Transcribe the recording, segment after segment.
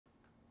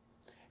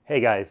Hey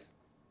guys,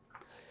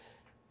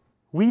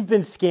 we've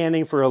been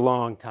scanning for a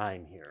long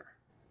time here,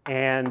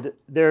 and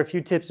there are a few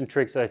tips and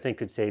tricks that I think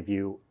could save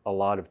you a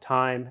lot of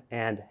time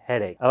and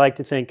headache. I like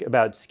to think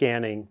about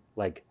scanning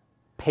like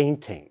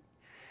painting.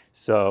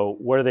 So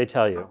what do they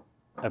tell you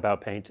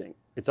about painting?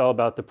 It's all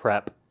about the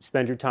prep.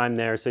 Spend your time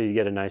there so you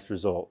get a nice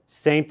result.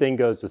 Same thing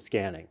goes with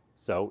scanning.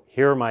 So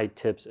here are my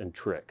tips and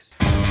tricks.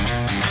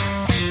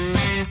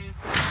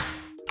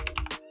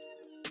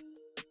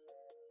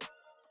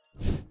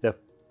 The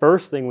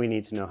first thing we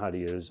need to know how to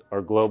use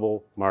are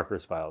global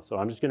markers files. So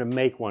I'm just going to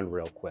make one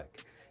real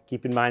quick.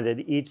 Keep in mind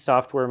that each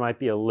software might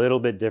be a little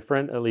bit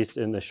different, at least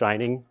in the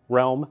Shining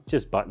realm.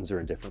 Just buttons are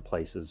in different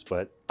places,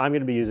 but I'm going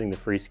to be using the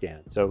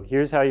FreeScan. So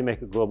here's how you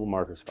make a global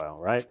markers file,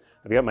 right?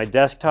 I've got my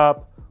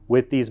desktop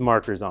with these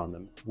markers on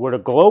them. What a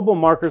global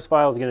markers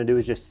file is going to do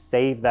is just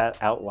save that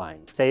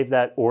outline, save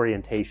that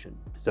orientation.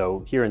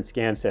 So here in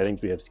scan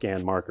settings, we have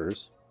scan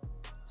markers,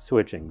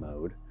 switching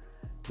mode.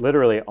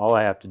 Literally all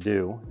I have to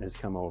do is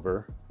come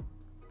over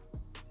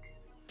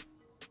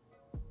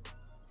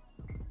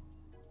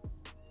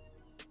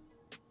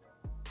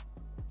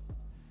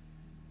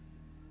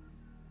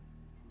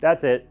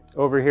That's it.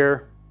 Over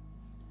here,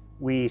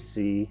 we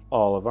see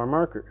all of our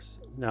markers.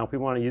 Now, if we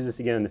want to use this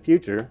again in the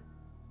future,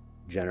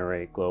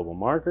 generate global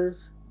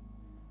markers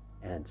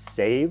and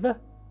save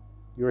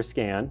your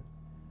scan.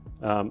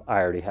 I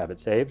already have it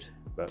saved,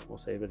 but we'll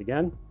save it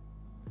again.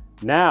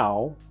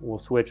 Now we'll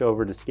switch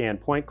over to scan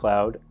point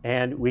cloud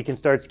and we can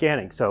start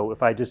scanning. So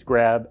if I just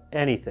grab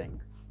anything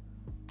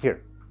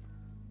here,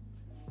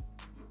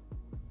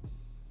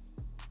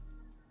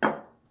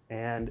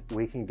 and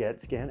we can get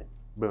scanning,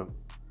 boom.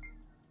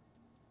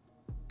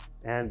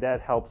 And that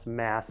helps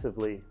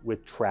massively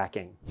with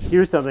tracking.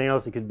 Here's something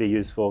else that could be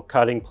useful,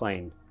 cutting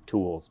plane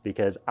tools,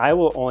 because I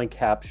will only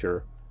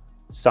capture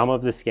some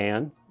of the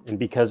scan. And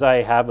because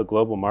I have a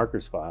global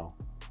markers file,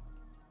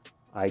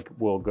 I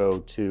will go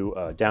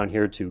to down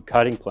here to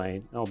cutting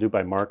plane. I'll do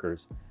by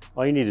markers.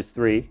 All you need is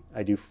 3.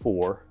 I do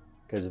 4,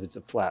 because if it's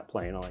a flat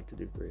plane, I like to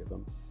do 3 of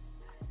them.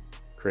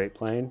 Create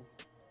plane,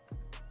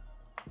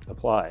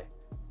 apply.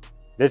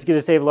 This is going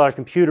to save a lot of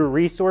computer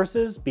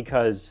resources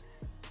because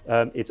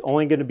it's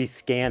only going to be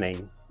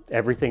scanning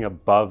everything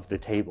above the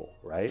table,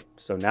 right?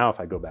 So now if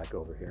I go back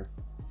over here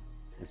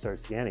and start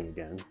scanning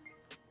again,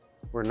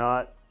 we're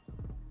not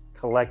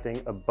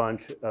collecting a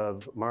bunch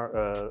of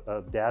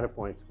data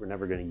points we're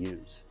never going to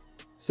use.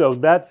 So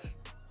that's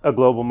a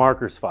global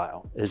markers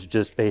file. It's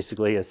just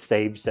basically a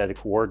saved set of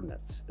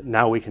coordinates.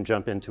 Now we can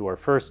jump into our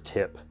first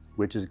tip,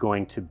 which is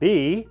going to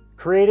be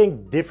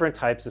creating different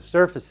types of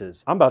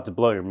surfaces. I'm about to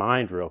blow your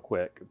mind real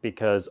quick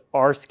because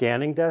our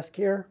scanning desk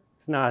here,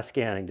 it's not a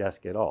scanning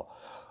desk at all.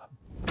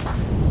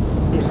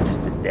 It's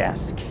just a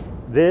desk.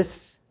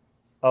 This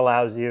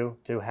allows you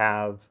to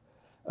have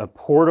a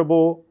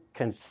portable,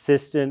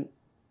 consistent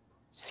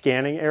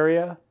scanning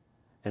area,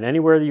 and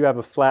anywhere that you have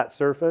a flat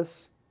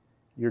surface,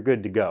 you're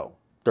good to go.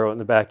 Throw it in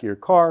the back of your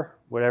car,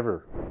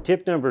 whatever.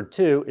 Tip number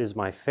 2 is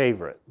my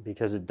favorite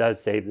because it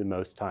does save the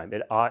most time.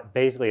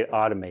 Basically it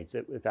automates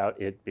it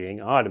without it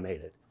being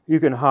automated. You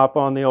can hop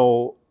on the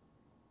old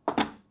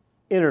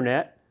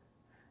internet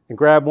and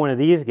grab one of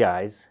these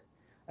guys.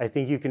 I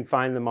think you can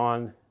find them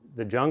on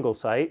the Jungle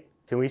site.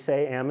 Can we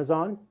say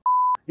Amazon?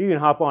 You can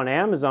hop on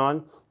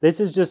Amazon. This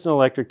is just an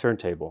electric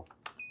turntable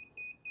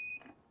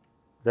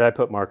that I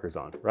put markers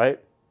on, right?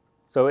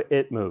 So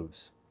it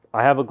moves.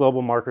 I have a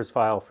global markers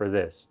file for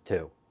this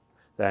too,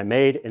 that I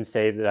made and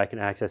saved that I can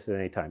access at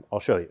any time. I'll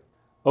show you.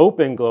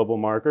 Open global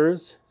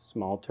markers,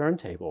 small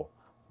turntable,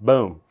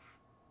 boom.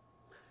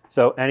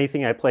 So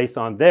anything I place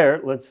on there,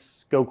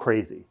 let's go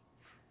crazy.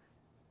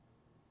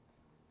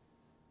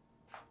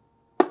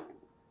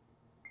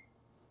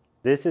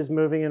 This is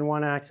moving in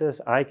one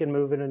axis, I can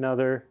move in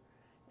another,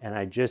 and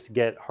I just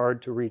get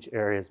hard to reach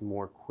areas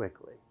more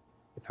quickly.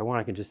 If I want,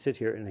 I can just sit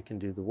here and it can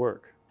do the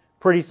work.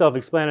 Pretty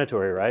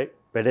self-explanatory, right?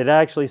 But it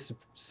actually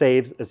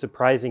saves a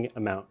surprising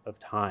amount of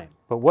time.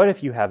 But what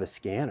if you have a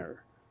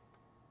scanner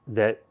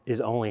that is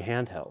only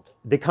handheld?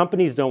 The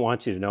companies don't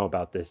want you to know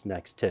about this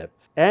next tip.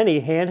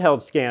 Any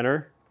handheld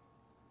scanner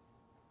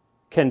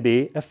can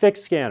be a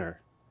fixed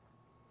scanner.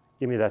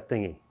 Give me that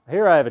thingy.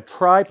 Here I have a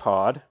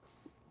tripod,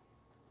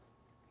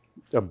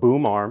 a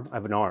boom arm. I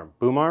have an arm.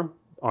 Boom arm?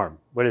 Arm.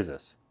 What is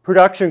this?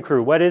 Production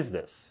crew, what is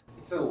this?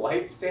 It's a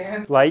light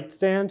stand? Light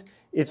stand?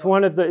 It's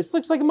one of the, it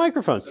looks like a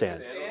microphone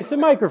stand. It's a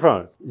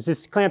microphone. It's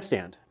this clamp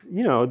stand.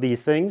 You know,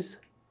 these things.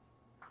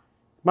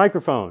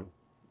 Microphone.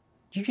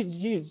 You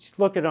just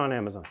look it on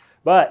Amazon.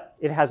 But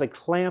it has a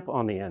clamp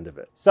on the end of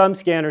it. Some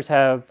scanners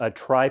have a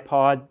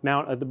tripod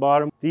mount at the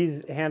bottom.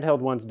 These handheld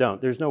ones don't.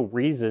 There's no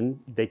reason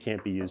they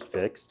can't be used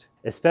fixed,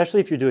 especially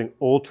if you're doing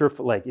ultra,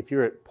 like if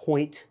you're at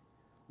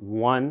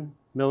 0.1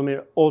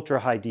 millimeter, ultra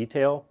high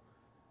detail.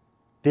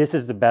 This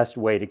is the best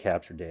way to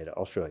capture data.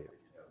 I'll show you.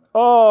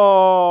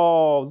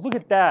 Oh, look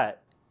at that.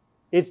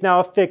 It's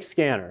now a fixed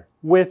scanner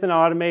with an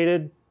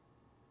automated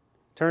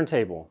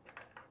turntable.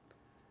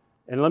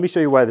 And let me show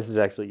you why this is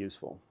actually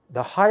useful.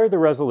 The higher the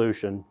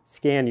resolution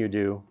scan you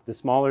do, the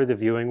smaller the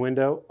viewing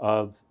window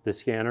of the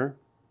scanner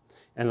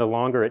and the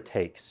longer it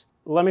takes.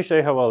 Let me show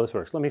you how well this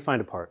works. Let me find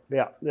a part.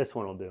 Yeah, this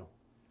one will do.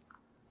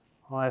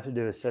 All I have to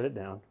do is set it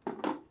down.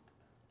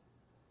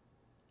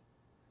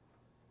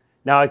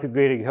 Now I could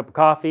get a cup of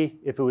coffee.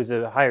 If it was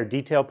a higher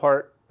detail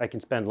part, I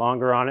can spend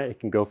longer on it. It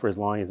can go for as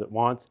long as it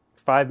wants.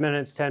 5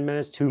 minutes, 10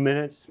 minutes, 2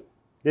 minutes.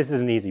 This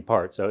is an easy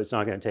part, so it's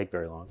not going to take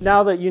very long.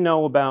 Now that you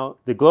know about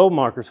the globe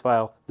markers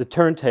file, the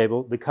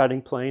turntable, the cutting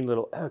plane,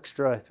 little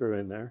extra I threw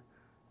in there,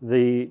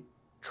 the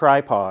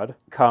tripod,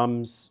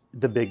 comes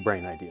the big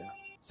brain idea.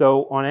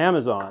 So on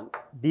Amazon,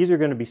 these are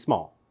going to be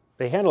small.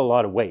 They handle a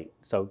lot of weight,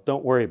 so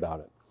don't worry about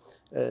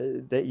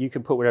it. That you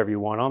can put whatever you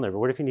want on there, but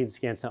what if you need to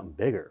scan something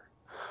bigger?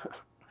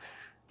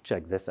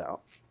 Check this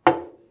out.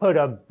 Put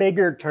a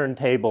bigger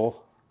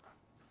turntable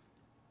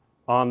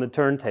on the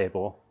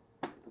turntable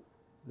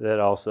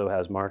that also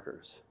has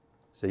markers.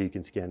 So you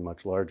can scan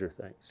much larger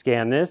things.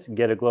 Scan this,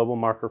 get a global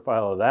marker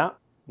file of that.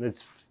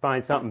 Let's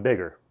find something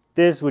bigger.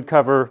 This would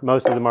cover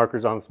most of the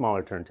markers on the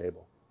smaller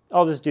turntable.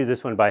 I'll just do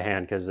this one by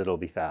hand because it'll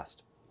be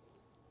fast.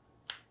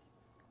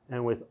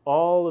 And with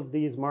all of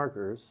these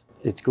markers,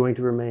 it's going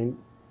to remain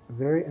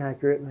very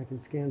accurate and I can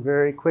scan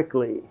very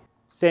quickly.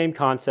 Same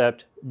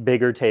concept,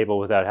 bigger table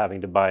without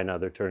having to buy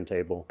another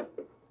turntable.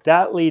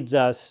 That leads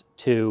us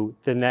to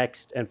the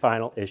next and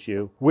final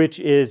issue, which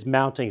is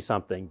mounting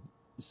something.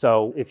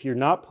 So if you're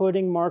not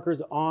putting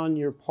markers on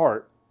your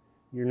part,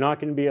 you're not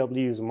going to be able to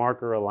use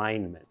marker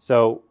alignment.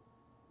 So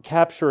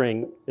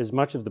capturing as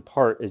much of the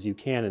part as you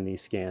can in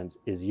these scans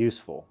is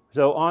useful.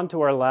 So on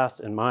to our last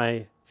and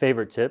my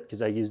favorite tip,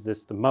 because I use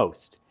this the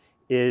most,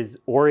 is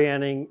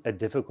orienting a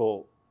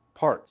difficult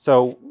part.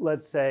 So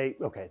let's say,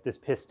 okay, this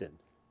piston.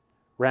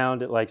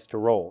 Round, it likes to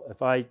roll.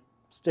 If I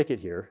stick it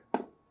here,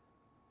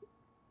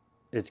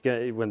 it's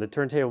gonna, when the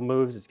turntable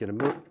moves, it's gonna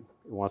move.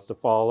 It wants to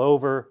fall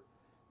over.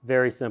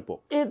 Very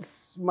simple.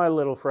 It's my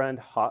little friend,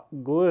 hot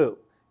glue.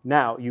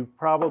 Now, you've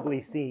probably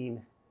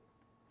seen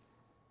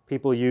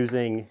people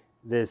using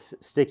this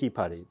sticky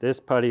putty. This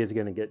putty is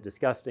gonna get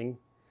disgusting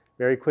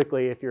very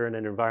quickly if you're in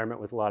an environment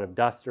with a lot of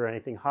dust or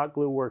anything. Hot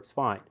glue works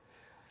fine.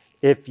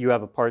 If you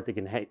have a part that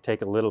can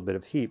take a little bit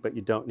of heat, but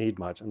you don't need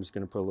much. I'm just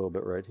gonna put a little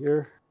bit right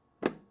here.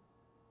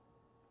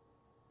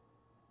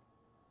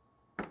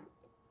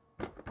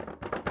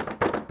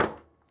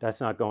 That's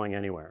not going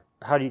anywhere.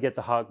 How do you get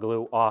the hot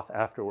glue off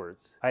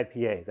afterwards?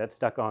 IPA, that's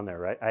stuck on there,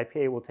 right?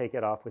 IPA will take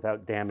it off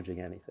without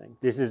damaging anything.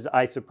 This is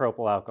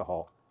isopropyl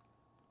alcohol.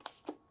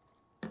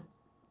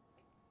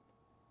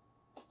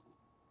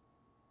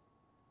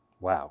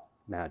 Wow,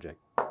 magic.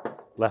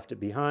 Left it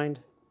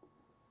behind.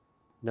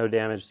 No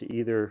damage to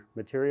either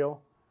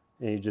material.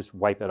 And you just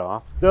wipe it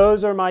off.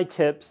 Those are my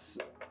tips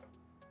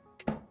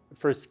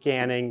for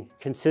scanning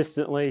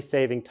consistently,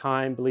 saving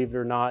time. Believe it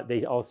or not,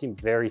 they all seem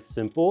very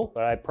simple,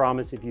 but I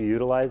promise if you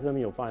utilize them,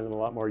 you'll find them a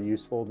lot more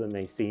useful than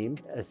they seem,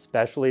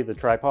 especially the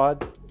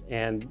tripod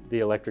and the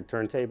electric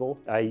turntable.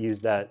 I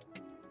use that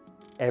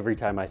every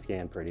time I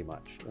scan pretty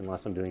much,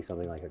 unless I'm doing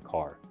something like a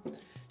car.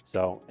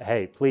 So,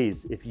 hey,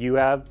 please, if you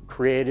have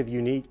creative,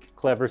 unique,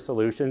 clever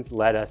solutions,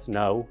 let us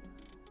know.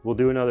 We'll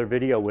do another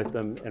video with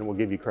them and we'll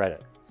give you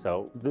credit.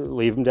 So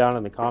leave them down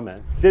in the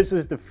comments. This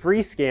was the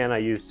FreeScan I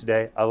used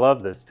today. I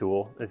love this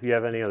tool. If you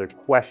have any other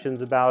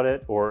questions about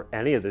it or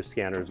any of the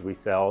scanners we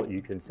sell,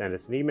 you can send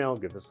us an email,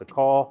 give us a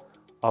call.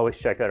 Always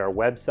check out our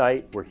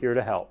website. We're here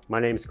to help. My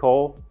name's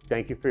Cole.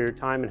 Thank you for your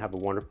time and have a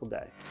wonderful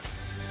day.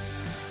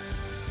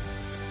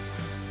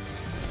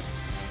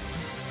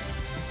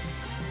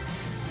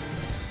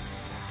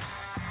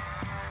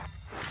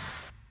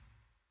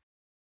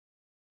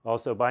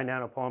 Also, buy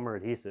nanopolymer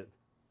adhesive.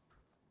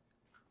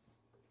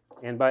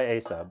 And by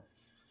ASUB.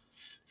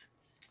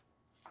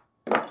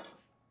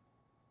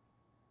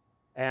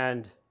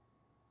 And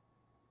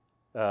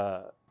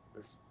can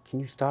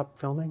you stop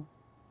filming?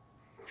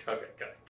 Okay, got it.